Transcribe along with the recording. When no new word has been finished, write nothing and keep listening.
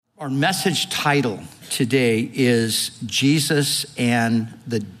Our message title today is Jesus and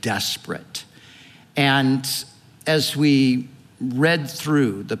the Desperate. And as we read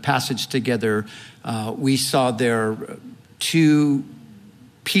through the passage together, we saw there two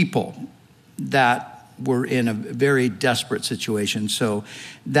people that were in a very desperate situation. So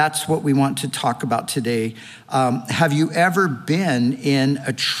that's what we want to talk about today. Have you ever been in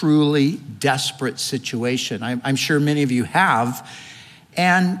a truly desperate situation? I'm sure many of you have.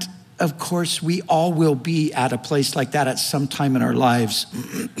 And of course, we all will be at a place like that at some time in our lives.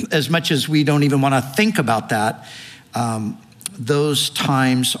 As much as we don't even want to think about that, those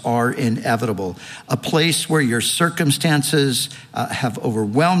times are inevitable. A place where your circumstances have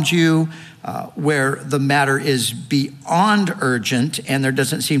overwhelmed you, where the matter is beyond urgent and there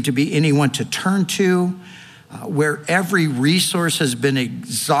doesn't seem to be anyone to turn to, where every resource has been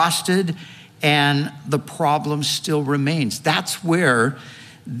exhausted and the problem still remains. That's where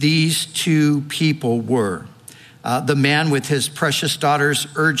these two people were. The man with his precious daughter's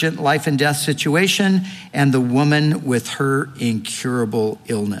urgent life and death situation, and the woman with her incurable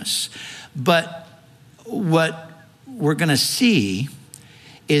illness. But what we're going to see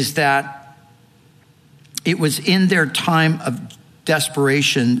is that it was in their time of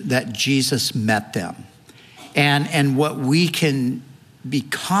desperation that Jesus met them. And what we can be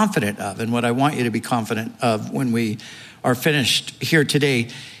confident of, and what I want you to be confident of when we are finished here today,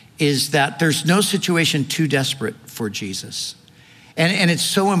 is that there's no situation too desperate for Jesus. And it's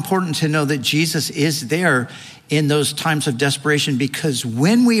so important to know that Jesus is there in those times of desperation, because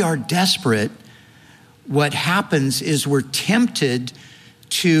when we are desperate, what happens is we're tempted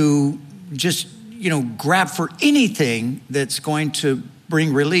to just, grab for anything that's going to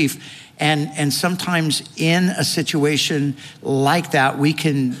bring relief. And sometimes in a situation like that, we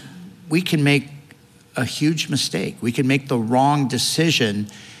can make a huge mistake. We can make the wrong decision,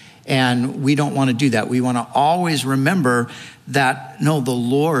 and we don't want to do that. We want to always remember that, no, the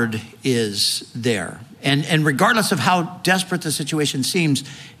Lord is there. And regardless of how desperate the situation seems,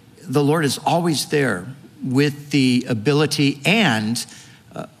 the Lord is always there with the ability and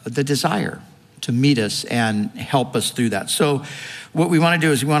the desire to meet us and help us through that. So what we want to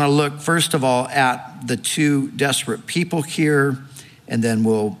do is we want to look, first of all, at the two desperate people here, and then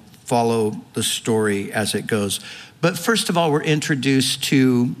we'll follow the story as it goes. But first of all, we're introduced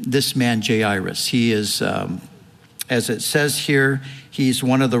to this man, Jairus. He is, as it says here, he's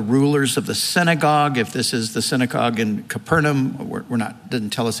one of the rulers of the synagogue. If this is the synagogue in Capernaum,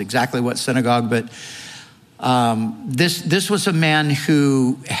 didn't tell us exactly what synagogue, but this was a man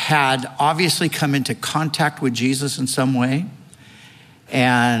who had obviously come into contact with Jesus in some way,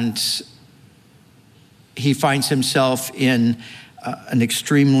 and he finds himself in an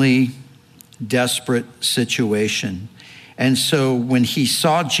extremely desperate situation. And so when he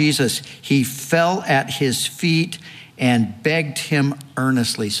saw Jesus, he fell at his feet and begged him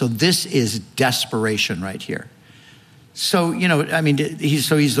earnestly. So this is desperation right here. So,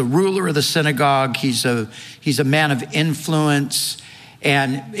 he's the ruler of the synagogue. He's a man of influence,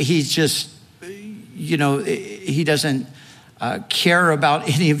 and he's just, he doesn't care about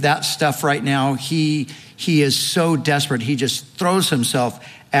any of that stuff right now. He is so desperate. He just throws himself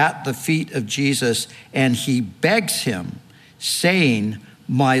at the feet of Jesus, and he begs him, saying,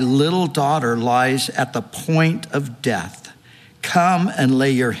 "My little daughter lies at the point of death. Come and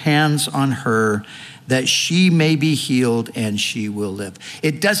lay your hands on her, that she may be healed and she will live."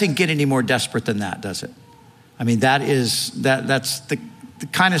 It doesn't get any more desperate than that, does it? I mean, that's the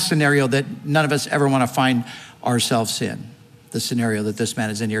kind of scenario that none of us ever want to find ourselves in. The scenario that this man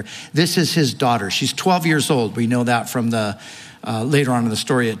is in here. This is his daughter. She's 12 years old. We know that from the later on in the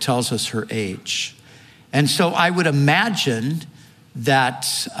story, it tells us her age. And so I would imagine that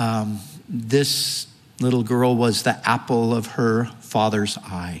this little girl was the apple of her father's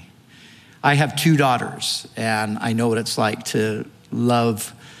eye. I have two daughters, and I know what it's like to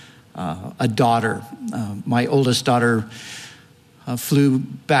love a daughter. My oldest daughter flew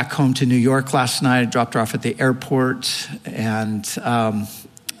back home to New York last night. I dropped her off at the airport, and,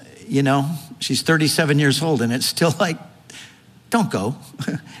 she's 37 years old, and it's still like, don't go.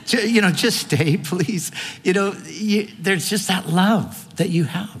 Just stay, please. There's just that love that you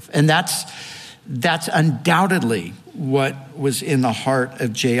have. And that's undoubtedly what was in the heart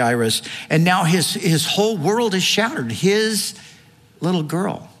of Jairus. And now his whole world is shattered. His little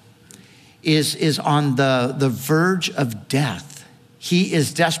girl is on the verge of death. He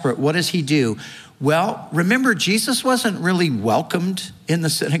is desperate. What does he do? Well, remember, Jesus wasn't really welcomed in the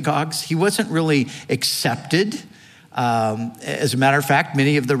synagogues. He wasn't really accepted. As a matter of fact,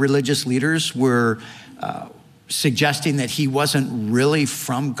 many of the religious leaders were suggesting that he wasn't really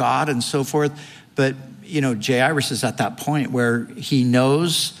from God and so forth. But, Jairus is at that point where he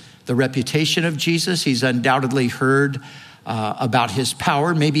knows the reputation of Jesus. He's undoubtedly heard about his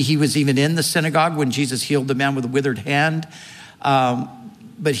power. Maybe he was even in the synagogue when Jesus healed the man with a withered hand.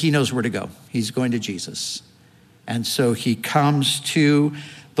 But he knows where to go. He's going to Jesus. And so he comes to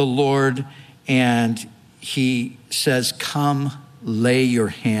the Lord and he says, "Come, lay your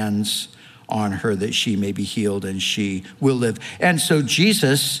hands on her that she may be healed and she will live." And so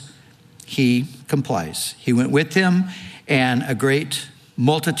Jesus, he complies. He went with him, and a great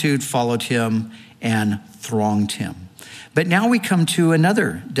multitude followed him and thronged him. But now we come to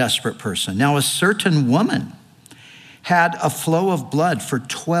another desperate person. Now a certain woman had a flow of blood for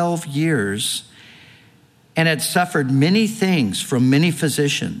 12 years and had suffered many things from many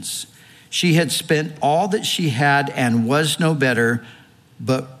physicians. She had spent all that she had and was no better,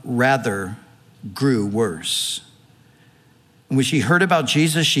 but rather grew worse. When she heard about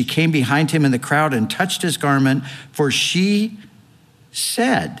Jesus, she came behind him in the crowd and touched his garment, for she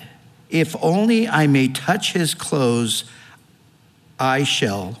said, "If only I may touch his clothes, I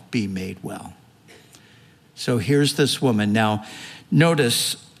shall be made well." So here's this woman. Now,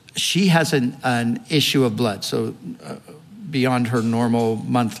 notice she has an issue of blood. So beyond her normal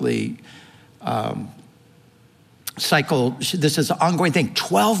monthly cycle, this is an ongoing thing,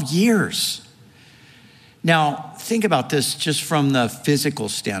 12 years. Now, think about this just from the physical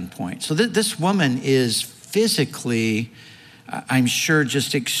standpoint. So this woman is physically, I'm sure,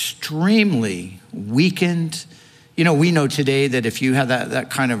 just extremely weakened. We know today that if you have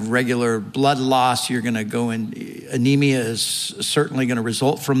that kind of regular blood loss, you're going to go in, anemia is certainly going to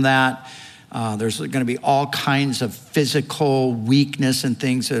result from that. There's going to be all kinds of physical weakness and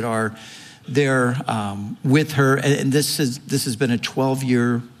things that are there with her. And this has been a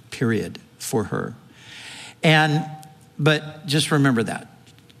 12-year period for her. But just remember that.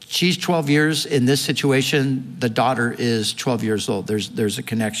 She's 12 years in this situation. The daughter is 12 years old. There's a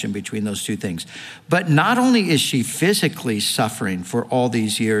connection between those two things. But not only is she physically suffering for all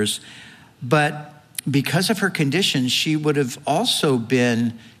these years, but because of her condition, she would have also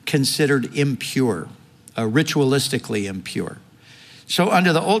been considered impure, ritualistically impure. So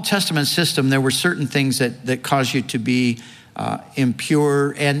under the Old Testament system, there were certain things that caused you to be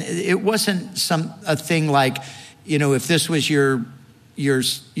impure. And it wasn't a thing like, if this was your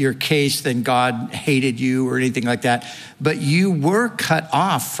case, then God hated you or anything like that. But you were cut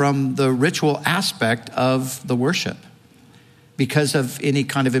off from the ritual aspect of the worship because of any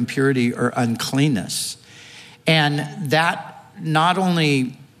kind of impurity or uncleanness. And that not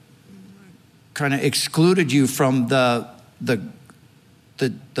only kind of excluded you from the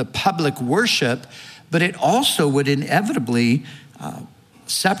public worship, but it also would inevitably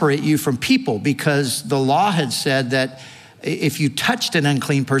separate you from people, because the law had said that if you touched an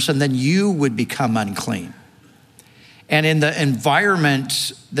unclean person, then you would become unclean. And in the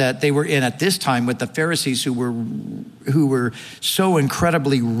environment that they were in at this time with the Pharisees who were so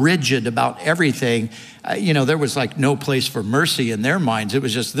incredibly rigid about everything, there was like no place for mercy in their minds. It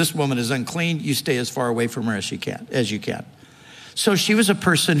was just, this woman is unclean, you stay as far away from her as you can. So she was a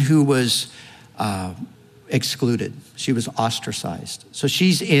person who was excluded. She was ostracized. So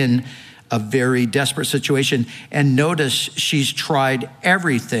she's in a very desperate situation. And notice she's tried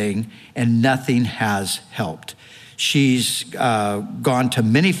everything and nothing has helped. She's gone to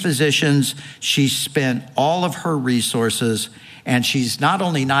many physicians. She's spent all of her resources, and she's not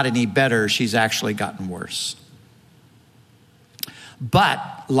only not any better, she's actually gotten worse.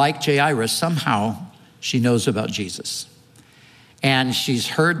 But like Jairus, somehow she knows about Jesus. And she's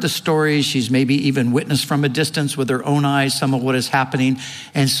heard the stories. She's maybe even witnessed from a distance with her own eyes some of what is happening.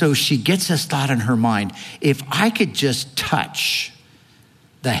 And so she gets this thought in her mind: if I could just touch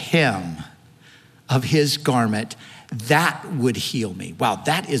the hem of his garment, that would heal me. Wow,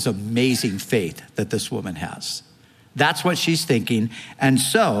 that is amazing faith that this woman has. That's what she's thinking. And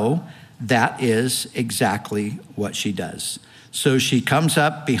so that is exactly what she does. So she comes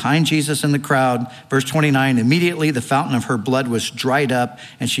up behind Jesus in the crowd. Verse 29, immediately the fountain of her blood was dried up,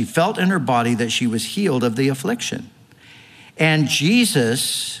 and she felt in her body that she was healed of the affliction. And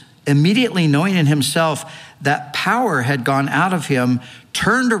Jesus, immediately knowing in himself that power had gone out of him,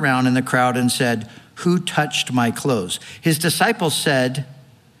 turned around in the crowd and said, "Who touched my clothes?" His disciples said,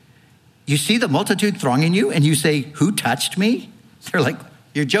 "You see the multitude thronging you, and you say, 'Who touched me?'" They're like,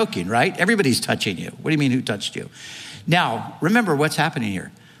 "You're joking, right? Everybody's touching you. What do you mean, who touched you?" Now, remember what's happening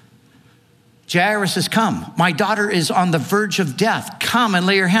here. Jairus says, "Come, my daughter is on the verge of death. Come and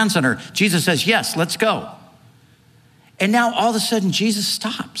lay your hands on her." Jesus says, "Yes, let's go." And now all of a sudden, Jesus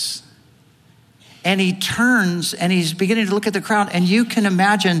stops. And he turns and he's beginning to look at the crowd. And you can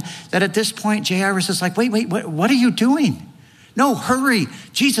imagine that at this point, Jairus is like, wait, what are you doing? No, hurry.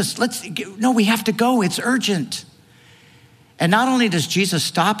 Jesus, we have to go. It's urgent. And not only does Jesus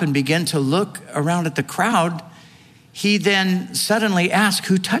stop and begin to look around at the crowd, he then suddenly asks,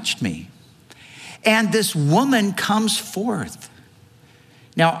 who touched me? And this woman comes forth.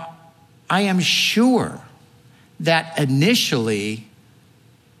 Now, I am sure that initially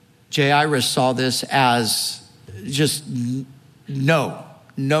Jairus saw this as just no.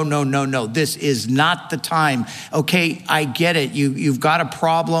 This is not the time. Okay, I get it. You've got a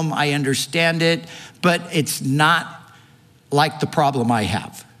problem. I understand it, but it's not like the problem I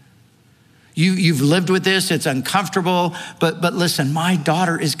have. You've lived with this. It's uncomfortable, but listen, my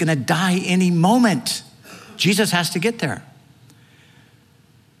daughter is going to die any moment. Jesus has to get there.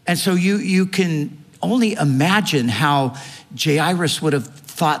 And so you can only imagine how Jairus would have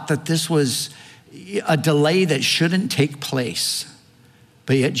thought that this was a delay that shouldn't take place.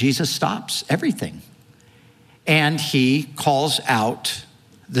 But yet Jesus stops everything. And he calls out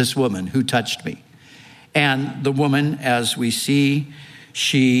this woman who touched me. And the woman, as we see,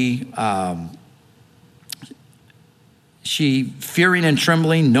 she fearing and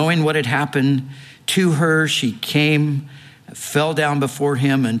trembling, knowing what had happened to her, she came, fell down before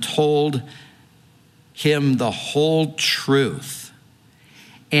him and told him the whole truth.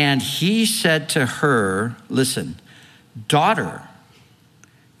 And he said to her, listen, daughter,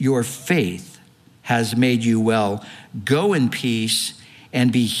 your faith has made you well. Go in peace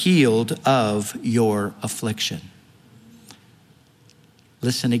and be healed of your affliction.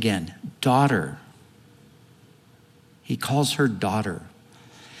 Listen again, daughter. He calls her daughter.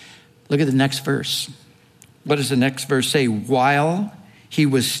 Look at the next verse. What does the next verse say? While he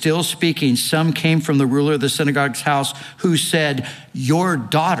was still speaking, some came from the ruler of the synagogue's house who said, your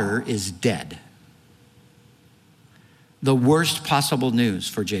daughter is dead. The worst possible news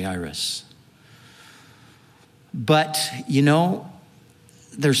for Jairus. But,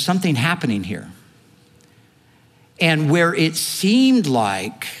 there's something happening here. And where it seemed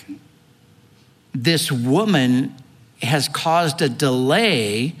like this woman has caused a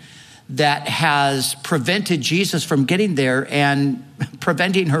delay that has prevented Jesus from getting there and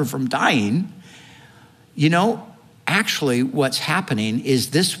preventing her from dying, actually what's happening is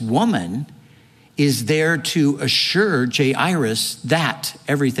this woman is there to assure Jairus that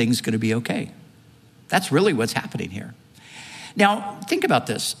everything's going to be okay. That's really what's happening here. Now, think about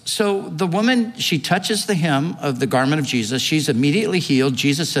this. So the woman, she touches the hem of the garment of Jesus. She's immediately healed.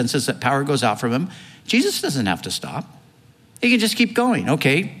 Jesus senses that power goes out from him. Jesus doesn't have to stop. He can just keep going.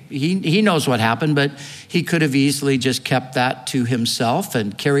 Okay, he knows what happened, but he could have easily just kept that to himself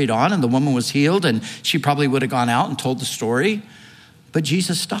and carried on, and the woman was healed, and she probably would have gone out and told the story. But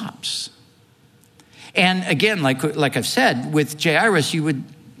Jesus stops. And again, like I've said, with Jairus, you would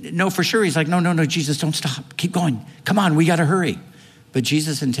know for sure. He's like, no, Jesus, don't stop. Keep going. Come on, we got to hurry. But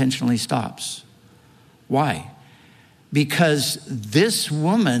Jesus intentionally stops. Why? Because this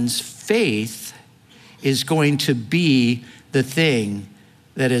woman's faith is going to be the thing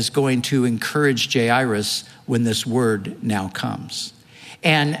that is going to encourage Jairus when this word now comes.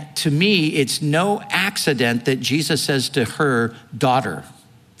 And to me, it's no accident that Jesus says to her, daughter.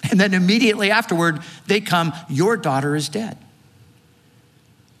 And then immediately afterward, they come, your daughter is dead.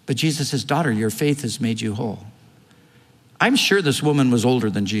 But Jesus says, daughter, your faith has made you whole. I'm sure this woman was older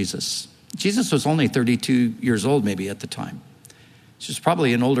than Jesus. Jesus was only 32 years old maybe at the time. She was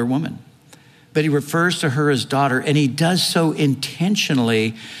probably an older woman. But he refers to her as daughter, and he does so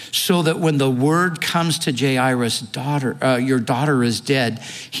intentionally so that when the word comes to Jairus, daughter, your daughter is dead,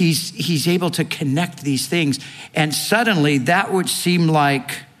 he's able to connect these things. And suddenly that would seem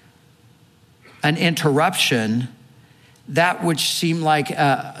like an interruption, that which seemed like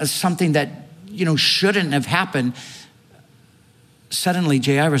something that shouldn't have happened. Suddenly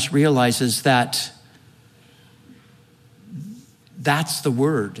Jairus realizes that that's the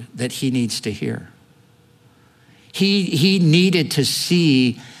word that he needs to hear. He needed to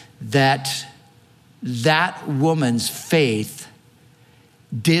see that woman's faith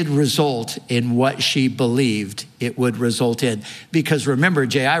did result in what she believed it would result in. Because remember,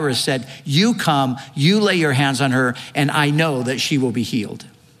 Jairus said, you come, you lay your hands on her, and I know that she will be healed.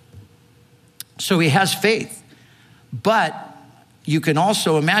 So he has faith. But you can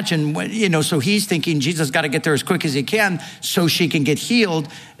also imagine, so he's thinking Jesus got to get there as quick as he can so she can get healed.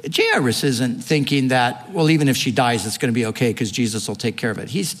 Jairus isn't thinking that, well, even if she dies, it's going to be okay because Jesus will take care of it.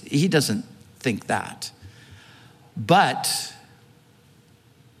 He doesn't think that. But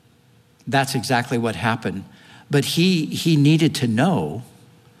that's exactly what happened. But he needed to know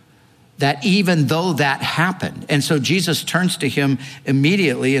that even though that happened, and so Jesus turns to him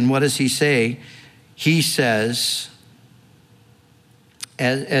immediately, and what does he say? He says,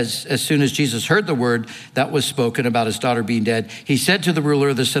 as soon as Jesus heard the word that was spoken about his daughter being dead, he said to the ruler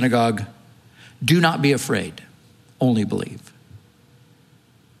of the synagogue, "Do not be afraid, only believe."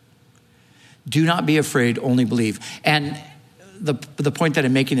 Do not be afraid, only believe. And the point that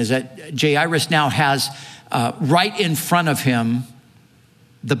I'm making is that Jairus now has right in front of him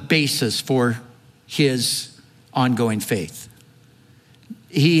the basis for his ongoing faith.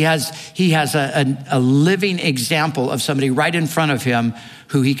 He has a living example of somebody right in front of him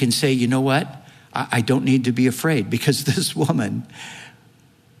who he can say, you know what? I don't need to be afraid, because this woman,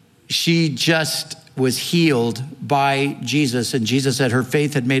 she just was healed by Jesus, and Jesus said her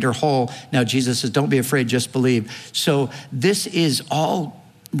faith had made her whole. Now Jesus says, don't be afraid, just believe. So this is all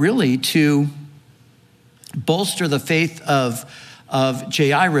really to bolster the faith of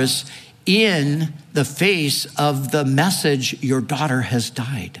Jairus in the face of the message, your daughter has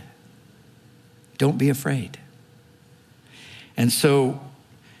died. Don't be afraid. And so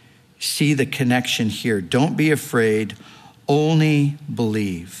see the connection here. Don't be afraid, only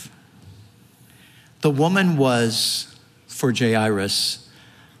believe. The woman was, for Jairus,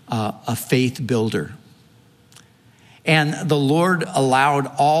 a faith builder. And the Lord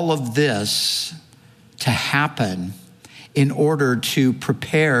allowed all of this to happen in order to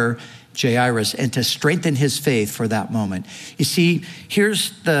prepare Jairus and to strengthen his faith for that moment. You see,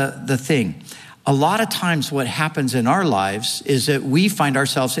 here's the thing. A lot of times what happens in our lives is that we find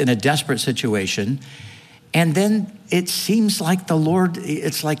ourselves in a desperate situation, and then it seems like Lord,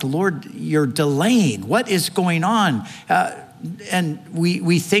 you're delaying. What is going on? And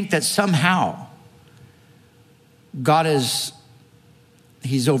we think that somehow God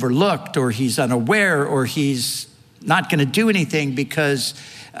he's overlooked, or he's unaware, or he's not going to do anything because,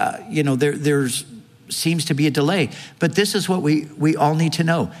 there's seems to be a delay. But this is what we all need to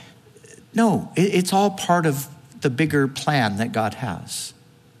know. No, it's all part of the bigger plan that God has.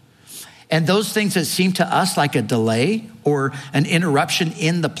 And those things that seem to us like a delay or an interruption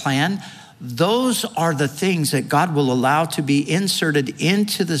in the plan, those are the things that God will allow to be inserted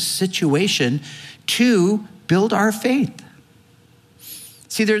into the situation to build our faith.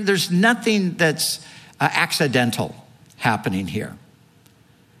 See, there's nothing that's accidental happening here.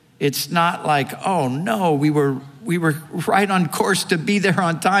 It's not like, oh no, we were right on course to be there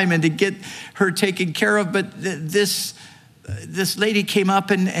on time and to get her taken care of, but this lady came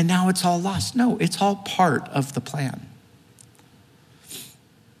up and now it's all lost. No, it's all part of the plan.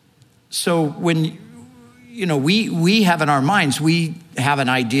 So when we have in our minds, we have an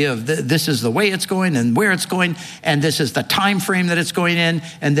idea of this is the way it's going and where it's going, and this is the time frame that it's going in,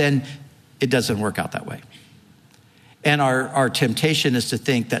 and then it doesn't work out that way. And our temptation is to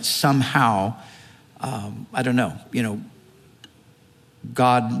think that somehow,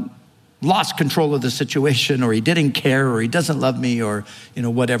 God lost control of the situation, or he didn't care, or he doesn't love me, or,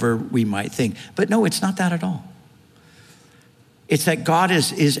 whatever we might think. But no, it's not that at all. It's that God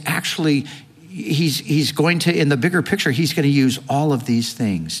is actually, he's going to, in the bigger picture, he's going to use all of these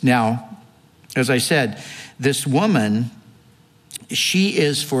things. Now, as I said, this woman, she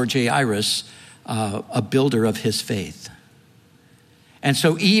is for Jairus a builder of his faith. And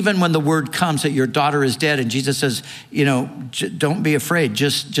so even when the word comes that your daughter is dead, and Jesus says, don't be afraid,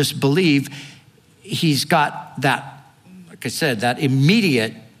 just believe, he's got that, like I said, that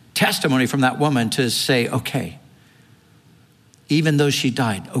immediate testimony from that woman to say, okay, even though she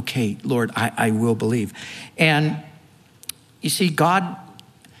died, okay, Lord, I will believe. And you see, God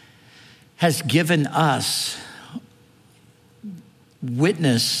has given us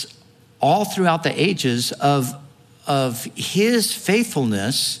witness all throughout the ages of his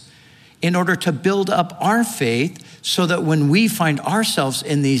faithfulness in order to build up our faith, so that when we find ourselves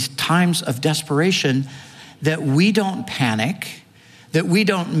in these times of desperation, that we don't panic, that we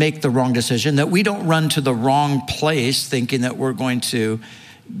don't make the wrong decision, that we don't run to the wrong place thinking that we're going to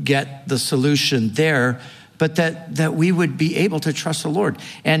get the solution there, but that we would be able to trust the Lord.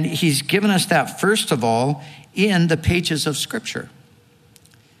 And he's given us that, first of all, in the pages of Scripture.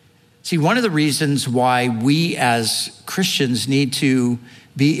 See, one of the reasons why we as Christians need to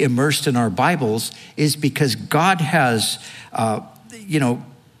be immersed in our Bibles is because God has,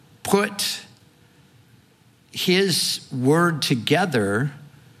 put his word together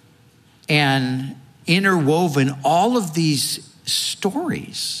and interwoven all of these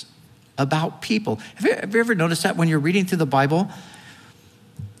stories about people. Have you ever noticed that when you're reading through the Bible?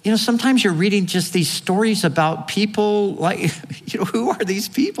 Sometimes you're reading just these stories about people, like, who are these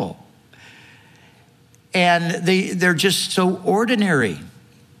people? And they're just so ordinary.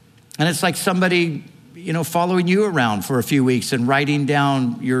 And it's like somebody, following you around for a few weeks and writing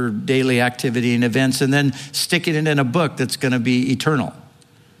down your daily activity and events and then sticking it in a book that's going to be eternal.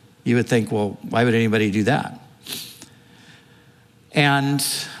 You would think, well, why would anybody do that? And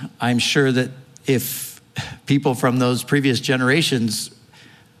I'm sure that if people from those previous generations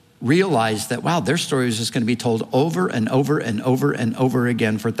realized that, wow, their story was just going to be told over and over and over and over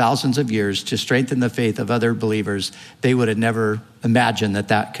again for thousands of years to strengthen the faith of other believers, they would have never imagined that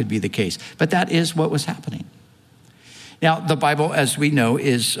that could be the case. But that is what was happening. Now, the Bible, as we know,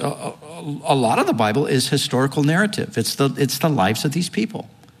 is a lot of the Bible is historical narrative. It's the lives of these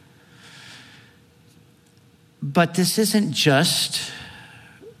people. But this isn't just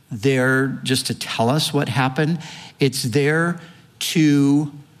there just to tell us what happened. It's there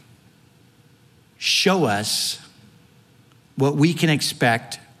to show us what we can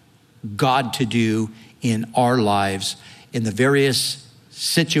expect God to do in our lives, in the various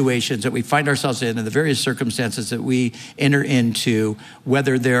situations that we find ourselves in, and the various circumstances that we enter into,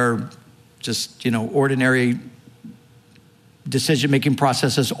 whether they're just, ordinary decision-making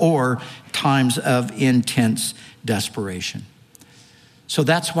processes or times of intense desperation. So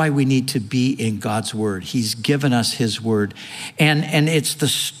that's why we need to be in God's word. He's given us his word. And it's the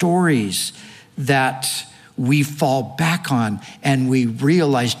stories that we fall back on and we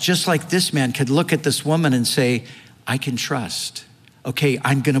realize, just like this man could look at this woman and say, I can trust. Okay,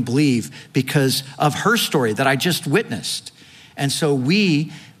 I'm going to believe because of her story that I just witnessed. And so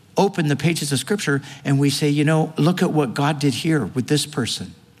we open the pages of scripture and we say, look at what God did here with this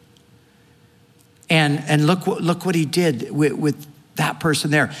person. And look what he did with that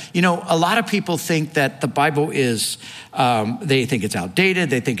person there. A lot of people think that the Bible is, they think it's outdated.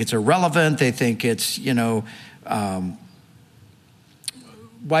 They think it's irrelevant. They think it's, why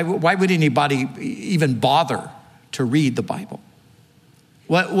would anybody even bother to read the Bible?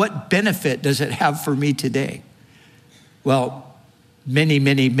 What benefit does it have for me today? Well, many,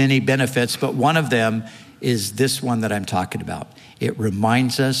 many, many benefits, but one of them is this one that I'm talking about. It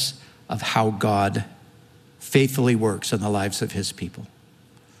reminds us of how God faithfully works in the lives of his people.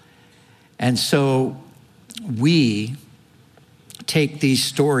 And so we take these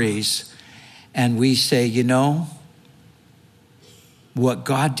stories and we say, what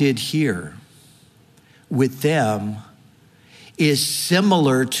God did here with them is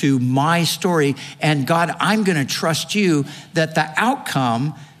similar to my story. And God, I'm going to trust you that the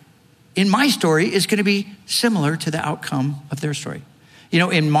outcome in my story is going to be similar to the outcome of their story.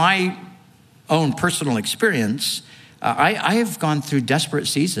 In my own personal experience, I have gone through desperate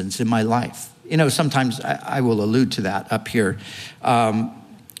seasons in my life. Sometimes I will allude to that up here. And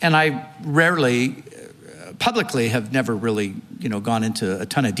I rarely, publicly have never really, gone into a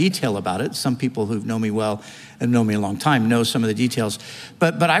ton of detail about it. Some people who've known me well and known me a long time know some of the details.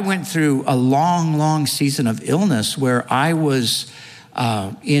 But I went through a long, long season of illness where I was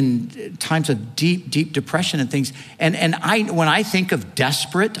in times of deep, deep depression and things. And when I think of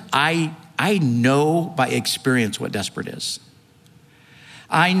desperate, I know by experience what desperate is.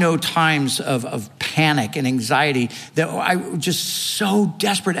 I know times of panic and anxiety that I was just so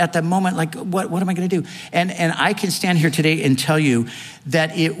desperate at that moment, like, what am I going to do? And I can stand here today and tell you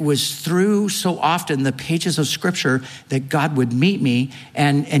that it was through so often the pages of scripture that God would meet me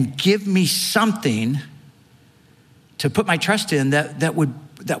and give me something to put my trust in that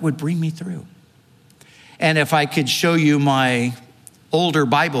would bring me through. And if I could show you my older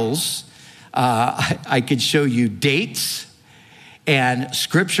Bibles, I could show you dates and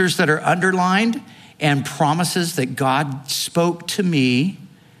scriptures that are underlined and promises that God spoke to me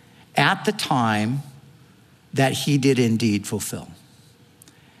at the time that he did indeed fulfill.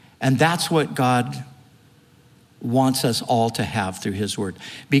 And that's what God wants us all to have through his word.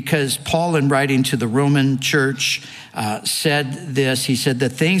 Because Paul, in writing to the Roman church, said this. He said, the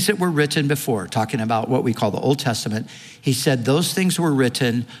things that were written before, talking about what we call the Old Testament, he said, those things were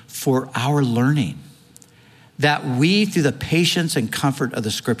written for our learning, that we, through the patience and comfort of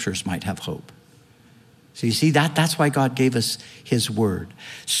the scriptures, might have hope. So you see, that's why God gave us his word.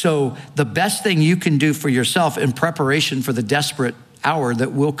 So the best thing you can do for yourself in preparation for the desperate hour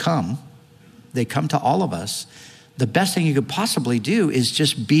that will come, they come to all of us, the best thing you could possibly do is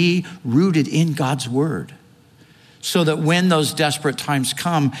just be rooted in God's word, so that when those desperate times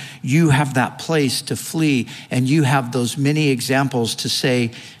come, you have that place to flee and you have those many examples to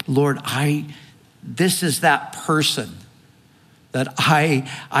say, Lord, this is that person that I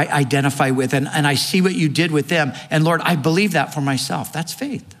identify with and I see what you did with them. And Lord, I believe that for myself. That's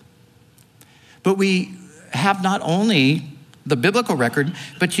faith. But we have not only the biblical record,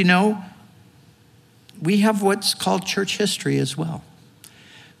 but we have what's called church history as well.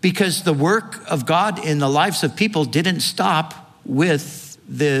 because the work of God in the lives of people didn't stop with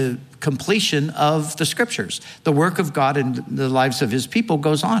the completion of the scriptures. The work of God in the lives of his people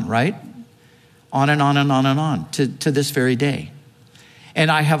goes on, right? On and on and on and on to this very day. And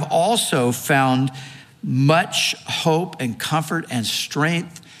I have also found much hope and comfort and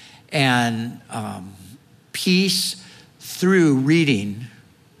strength and peace through reading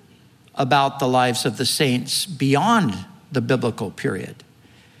about the lives of the saints beyond the biblical period.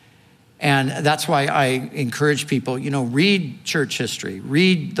 And that's why I encourage people, read church history,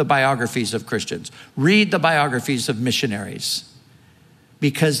 read the biographies of Christians, read the biographies of missionaries,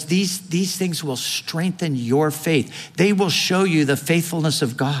 because these things will strengthen your faith. They will show you the faithfulness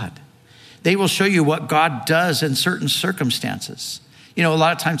of God. They will show you what God does in certain circumstances. A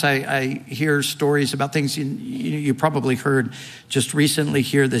lot of times I hear stories about things you probably heard just recently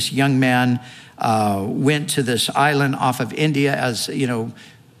here. This young man went to this island off of India as,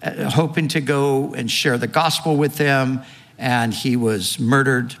 hoping to go and share the gospel with them, and he was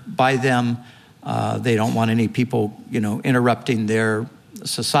murdered by them. They don't want any people, interrupting their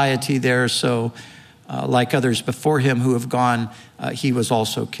society there. So like others before him who have gone, he was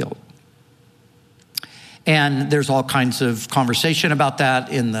also killed. And there's all kinds of conversation about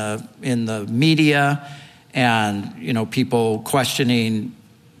that in the media, and people questioning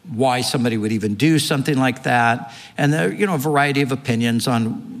why somebody would even do something like that. And there, a variety of opinions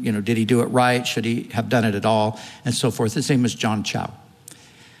on, did he do it right? Should he have done it at all? And so forth. His name was John Chau.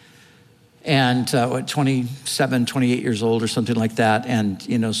 And 27, 28 years old or something like that.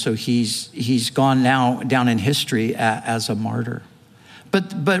 And, so he's gone now down in history as a martyr.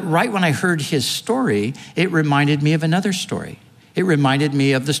 But right when I heard his story, it reminded me of another story. It reminded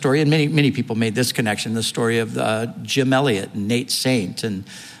me of the story, and many people made this connection, the story of Jim Elliot and Nate Saint and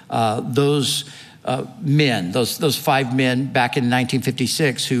those men, those 5 men back in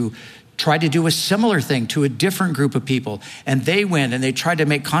 1956 who tried to do a similar thing to a different group of people. And they went and they tried to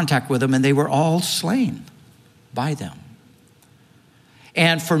make contact with them, and they were all slain by them.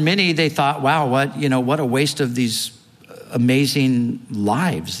 And for many, they thought, wow, what a waste of these amazing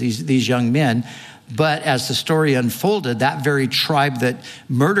lives, these young men. But as the story unfolded, that very tribe that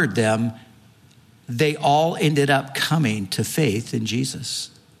murdered them, they all ended up coming to faith in Jesus.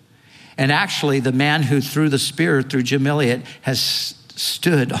 And actually, the man who threw the spear through Jim Elliot has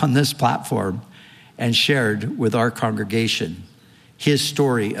stood on this platform and shared with our congregation his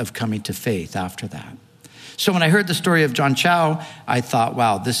story of coming to faith after that. So when I heard the story of John Chau, I thought,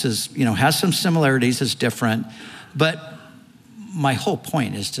 wow, this is, has some similarities, it's different. But my whole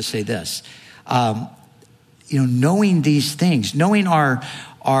point is to say this, knowing these things, knowing our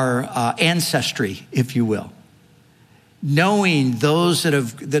ancestry, if you will, knowing those that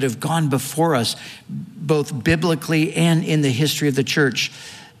have gone before us, both biblically and in the history of the church,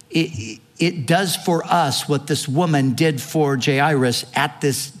 it does for us what this woman did for Jairus at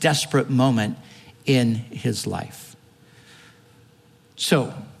this desperate moment in his life.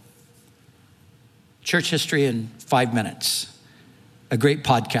 So, church history in 5 minutes. A great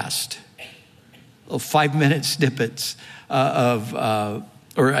podcast. 5-minute snippets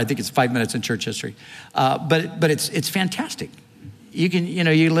or I think it's 5 minutes in church history. But it's fantastic. You can,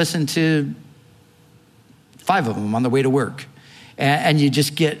 you listen to 5 of them on the way to work. And you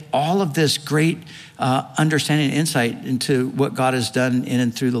just get all of this great understanding and insight into what God has done in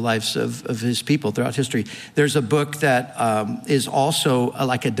and through the lives of his people throughout history. There's a book that is also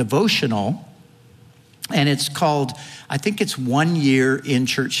like a devotional, and it's called, I think it's 1 year in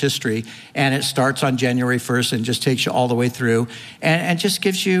church history, and it starts on January 1st and just takes you all the way through and just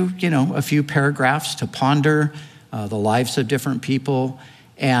gives you, a few paragraphs to ponder the lives of different people.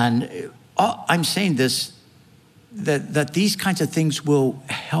 And I'm saying this, that these kinds of things will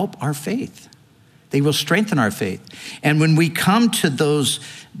help our faith. They will strengthen our faith. And when we come to those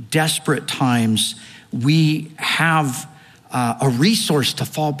desperate times, we have a resource to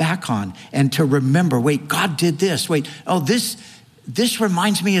fall back on and to remember, wait, God did this. Wait, this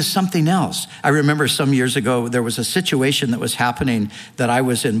reminds me of something else. I remember some years ago, there was a situation that was happening that I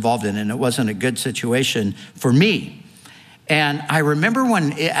was involved in, and it wasn't a good situation for me. And I remember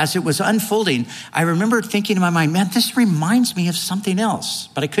as it was unfolding, I remember thinking in my mind, man, this reminds me of something else,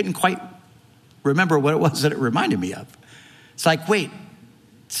 but I couldn't quite remember what it was that it reminded me of. It's like, wait,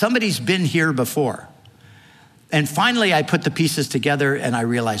 somebody's been here before. And finally, I put the pieces together and I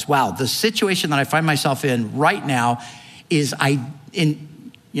realized, wow, the situation that I find myself in right now is,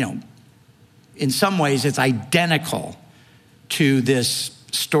 in some ways, it's identical to this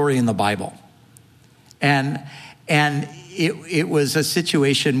story in the Bible. And it was a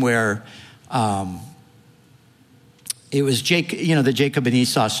situation where It was Jacob, the Jacob and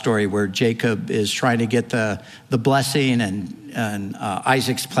Esau story where Jacob is trying to get the blessing and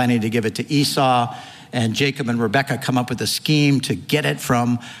Isaac's planning to give it to Esau. And Jacob and Rebekah come up with a scheme to get it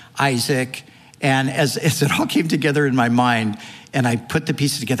from Isaac. And as it all came together in my mind and I put the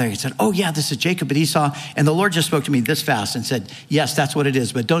pieces together, I said, oh yeah, this is Jacob and Esau. And the Lord just spoke to me this fast and said, yes, that's what it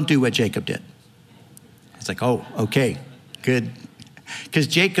is, but don't do what Jacob did. I was like, oh, okay, good. Because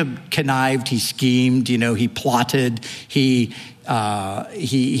Jacob connived, he schemed, he plotted, he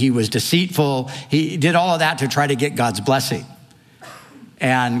was deceitful. He did all of that to try to get God's blessing.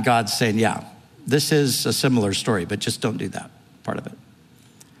 And God's saying, yeah, this is a similar story, but just don't do that part of it.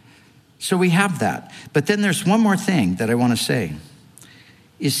 So we have that. But then there's one more thing that I want to say.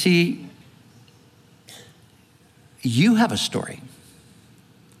 You see, you have a story.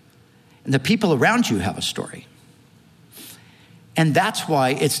 And the people around you have a story. And that's why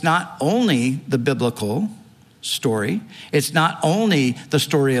it's not only the biblical story. It's not only the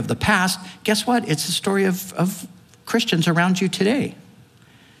story of the past. Guess what? It's the story of Christians around you today.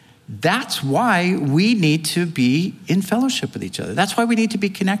 That's why we need to be in fellowship with each other. That's why we need to be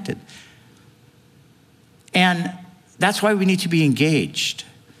connected. And that's why we need to be engaged.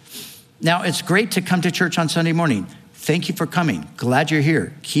 Now, it's great to come to church on Sunday morning. Thank you for coming. Glad you're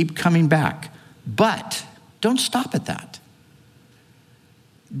here. Keep coming back. But don't stop at that.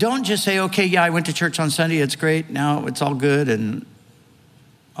 Don't just say, okay, yeah, I went to church on Sunday. It's great. Now it's all good. And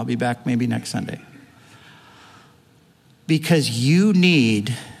I'll be back maybe next Sunday. Because you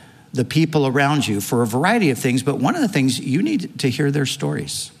need the people around you for a variety of things. But one of the things, you need to hear their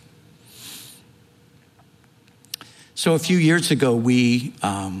stories. So a few years ago, we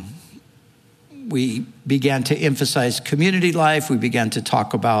began to emphasize community life. We began to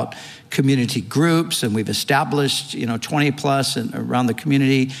talk about community groups, and we've established, 20 plus and around the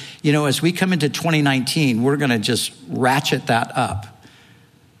community. As we come into 2019, we're going to just ratchet that up,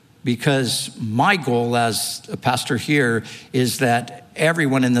 because my goal as a pastor here is that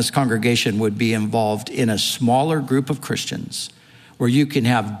everyone in this congregation would be involved in a smaller group of Christians where you can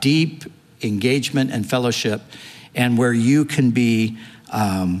have deep engagement and fellowship, and where you can be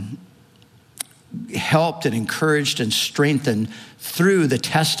helped and encouraged and strengthened through the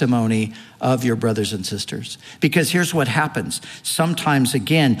testimony of your brothers and sisters. Because here's what happens. Sometimes,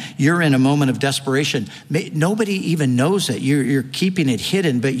 again, you're in a moment of desperation. Nobody even knows it. You're keeping it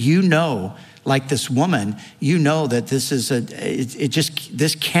hidden, but like this woman, that this is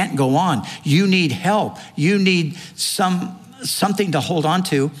this can't go on. You need help. You need something to hold on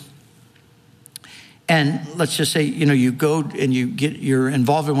to. And let's just say, you go and you're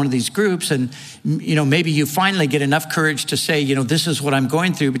involved in one of these groups, and, maybe you finally get enough courage to say, this is what I'm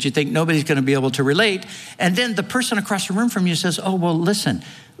going through, but you think nobody's going to be able to relate. And then the person across the room from you says, oh, well, listen,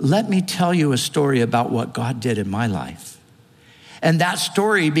 let me tell you a story about what God did in my life. And that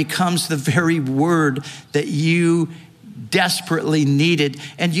story becomes the very word that you desperately needed.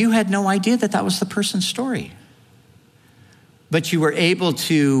 And you had no idea that was the person's story. But you were able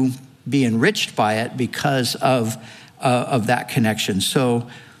to be enriched by it because of that connection. So,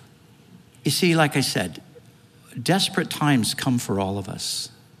 you see, like I said, desperate times come for all of us.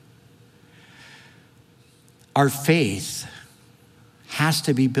 Our faith has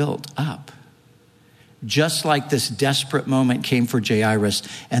to be built up. Just like this desperate moment came for Jairus,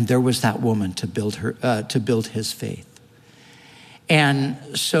 and there was that woman to build his faith. And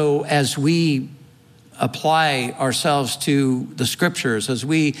so as we apply ourselves to the scriptures, as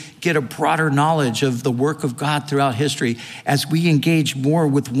we get a broader knowledge of the work of God throughout history, as we engage more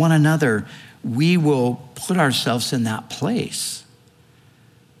with one another, we will put ourselves in that place.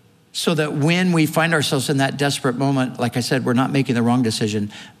 So that when we find ourselves in that desperate moment, like I said, we're not making the wrong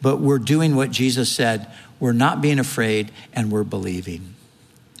decision, but we're doing what Jesus said. We're not being afraid, and we're believing.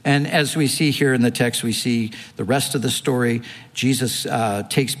 And as we see here in the text, we see the rest of the story. Jesus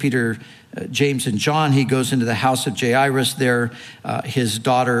takes Peter, James, and John. He goes into the house of Jairus there. His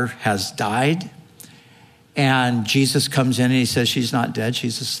daughter has died. And Jesus comes in and he says, she's not dead,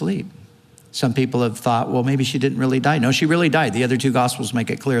 she's asleep. Some people have thought, well, maybe she didn't really die. No, she really died. The other two gospels make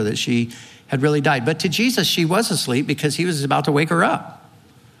it clear that she had really died. But to Jesus, she was asleep because he was about to wake her up.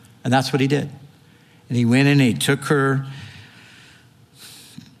 And that's what he did. And he went in and he took her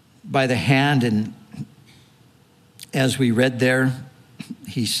by the hand, and as we read there,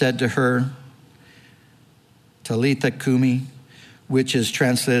 he said to her, Talitha Kumi, which is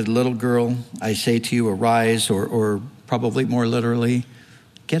translated, little girl, I say to you, arise, or probably more literally,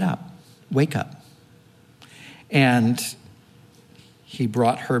 get up, wake up. And he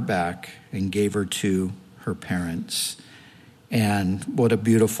brought her back and gave her to her parents. And what a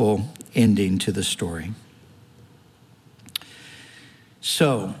beautiful ending to the story.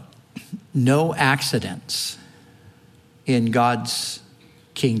 So, no accidents in God's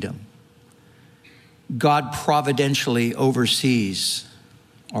kingdom. God providentially oversees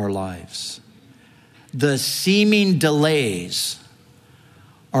our lives. The seeming delays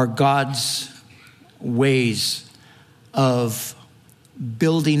are God's ways of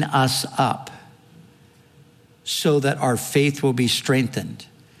building us up so that our faith will be strengthened,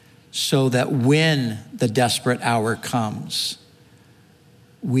 so that when the desperate hour comes,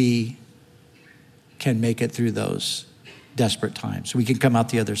 we can make it through those desperate times. We can come out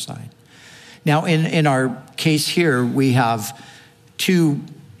the other side. Now, in our case here, we have two,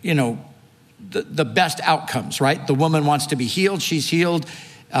 the best outcomes, right? The woman wants to be healed. She's healed.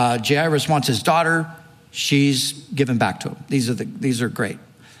 Jairus wants his daughter. She's given back to him. These are great.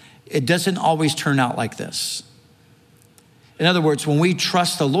 It doesn't always turn out like this. In other words, when we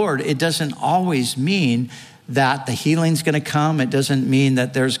trust the Lord, it doesn't always mean that the healing's going to come. It doesn't mean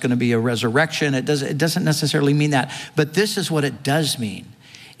that there's going to be a resurrection. It doesn't necessarily mean that. But this is what it does mean.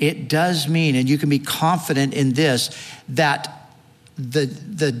 It does mean, and you can be confident in this, that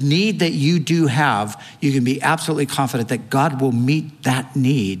the need that you do have, you can be absolutely confident that God will meet that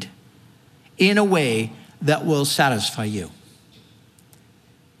need in a way that will satisfy you.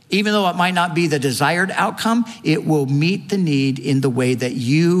 Even though it might not be the desired outcome, it will meet the need in the way that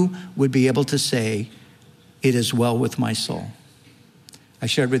you would be able to say, it is well with my soul. I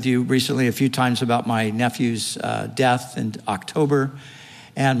shared with you recently a few times about my nephew's death in October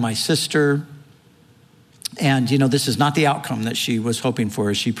and my sister. And, this is not the outcome that she was hoping for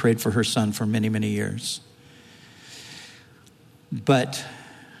as she prayed for her son for many, many years. But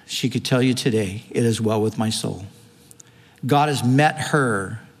she could tell you today, it is well with my soul. God has met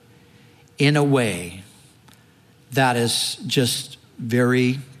her in a way that is just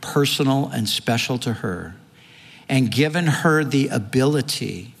very personal and special to her, and given her the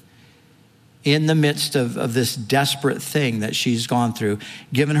ability in the midst of this desperate thing that she's gone through,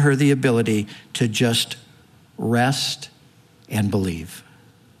 given her the ability to just rest and believe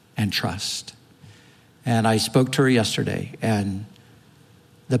and trust. And I spoke to her yesterday, and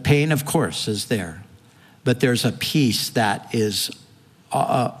the pain, of course, is there, but there's a peace that is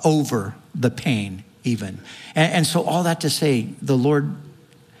over the pain even. And so all that to say, the Lord,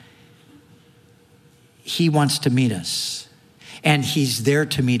 he wants to meet us, and he's there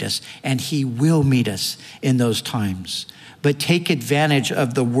to meet us, and he will meet us in those times. But take advantage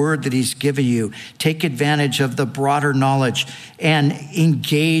of the word that he's given you. Take advantage of the broader knowledge and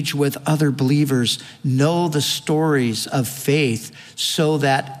engage with other believers. Know the stories of faith so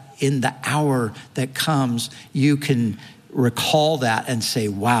that in the hour that comes, you can recall that and say,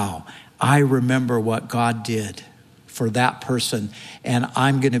 wow, I remember what God did for that person, and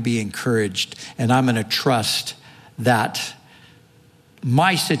I'm going to be encouraged, and I'm going to trust that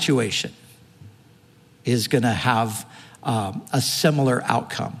my situation is going to have a similar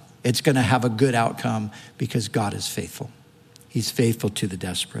outcome. It's going to have a good outcome because God is faithful. He's faithful to the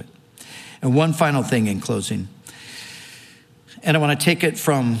desperate. And one final thing in closing, and I want to take it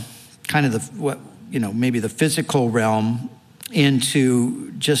from kind of maybe the physical realm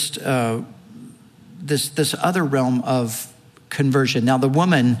into just this other realm of conversion. Now, the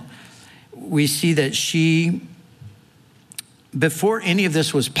woman, we see that she, before any of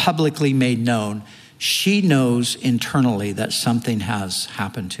this was publicly made known, she knows internally that something has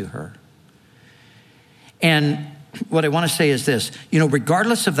happened to her. And what I want to say is this,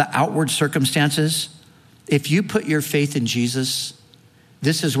 regardless of the outward circumstances, if you put your faith in Jesus,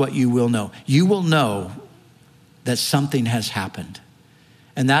 this is what you will know. You will know that something has happened.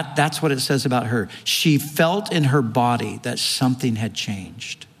 And that's what it says about her. She felt in her body that something had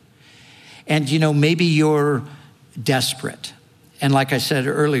changed. And, maybe you're desperate. And like I said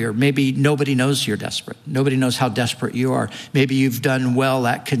earlier, maybe nobody knows you're desperate. Nobody knows how desperate you are. Maybe you've done well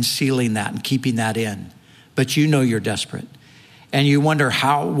at concealing that and keeping that in. But you know you're desperate. And you wonder,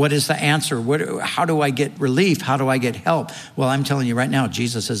 what is the answer? How do I get relief? How do I get help? Well, I'm telling you right now,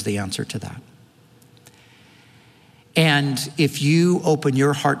 Jesus is the answer to that. And if you open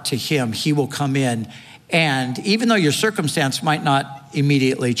your heart to him, he will come in. And even though your circumstance might not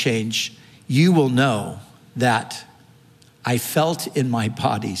immediately change, you will know that I felt in my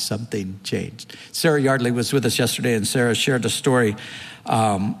body something changed. Sarah Yardley was with us yesterday, and Sarah shared a story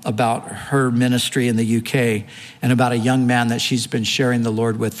about her ministry in the UK and about a young man that she's been sharing the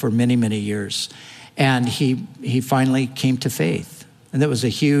Lord with for many, many years. And he finally came to faith. And that was a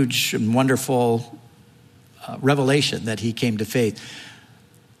huge and wonderful revelation that he came to faith.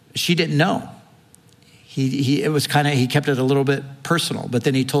 She didn't know. He kept it a little bit personal, but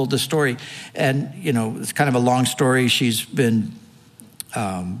then he told the story, and it's kind of a long story. She's been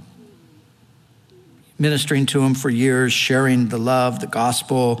ministering to him for years, sharing the love, the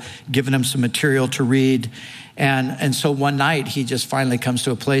gospel, giving him some material to read. And so one night he just finally comes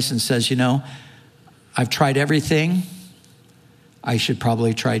to a place and says, I've tried everything. I should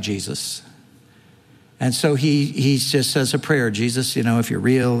probably try Jesus. And so he just says a prayer, Jesus, if you're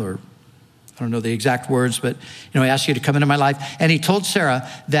real, or I don't know the exact words, but, I ask you to come into my life. And he told Sarah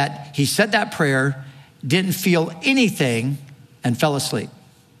that he said that prayer, didn't feel anything, and fell asleep.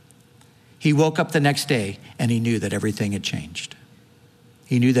 He woke up the next day and he knew that everything had changed.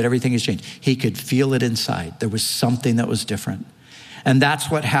 He knew that everything has changed. He could feel it inside. There was something that was different. And that's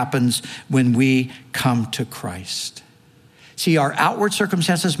what happens when we come to Christ. See, our outward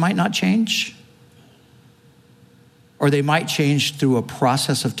circumstances might not change, or they might change through a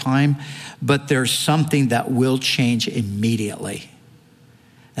process of time, but there's something that will change immediately.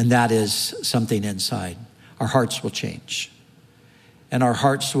 And that is something inside. Our hearts will change. And our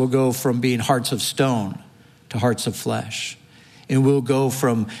hearts will go from being hearts of stone to hearts of flesh. And we'll go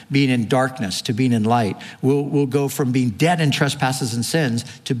from being in darkness to being in light. We'll go from being dead in trespasses and sins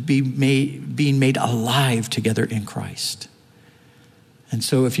to being made alive together in Christ. And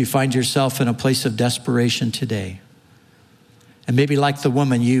so if you find yourself in a place of desperation today, and maybe like the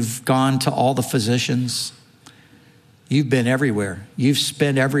woman, you've gone to all the physicians, you've been everywhere. You've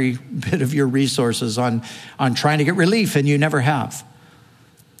spent every bit of your resources on trying to get relief, and you never have.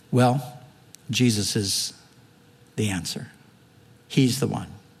 Well, Jesus is the answer. He's the one.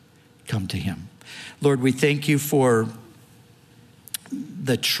 Come to him. Lord, we thank you for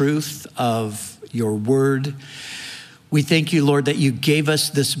the truth of your word. We thank you, Lord, that you gave us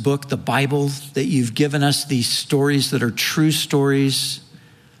this book, the Bible, that you've given us these stories that are true stories.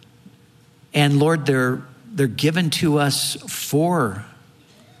 And Lord, they're given to us for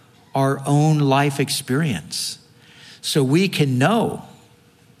our own life experience. So we can know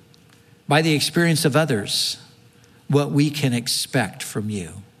by the experience of others what we can expect from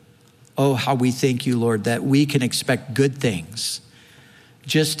you. Oh, how we thank you, Lord, that we can expect good things.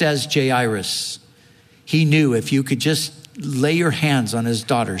 Just as Jairus, he knew if you could just lay your hands on his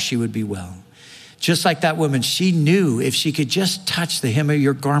daughter, she would be well. Just like that woman, she knew if she could just touch the hem of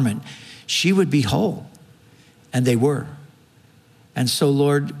your garment, she would be whole. And they were. And so,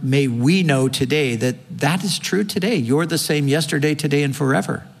 Lord, may we know today that that is true today. You're the same yesterday, today, and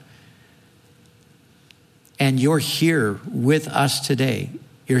forever. And you're here with us today.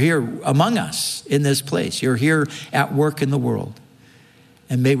 You're here among us in this place. You're here at work in the world.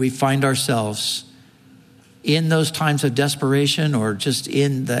 And may we find ourselves in those times of desperation, or just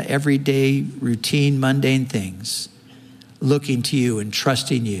in the everyday, routine, mundane things, looking to you and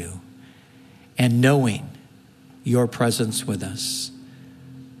trusting you and knowing your presence with us.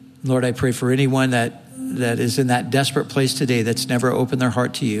 Lord, I pray for anyone that is in that desperate place today that's never opened their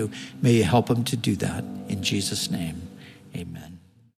heart to you. May you help them to do that. In Jesus' name, amen.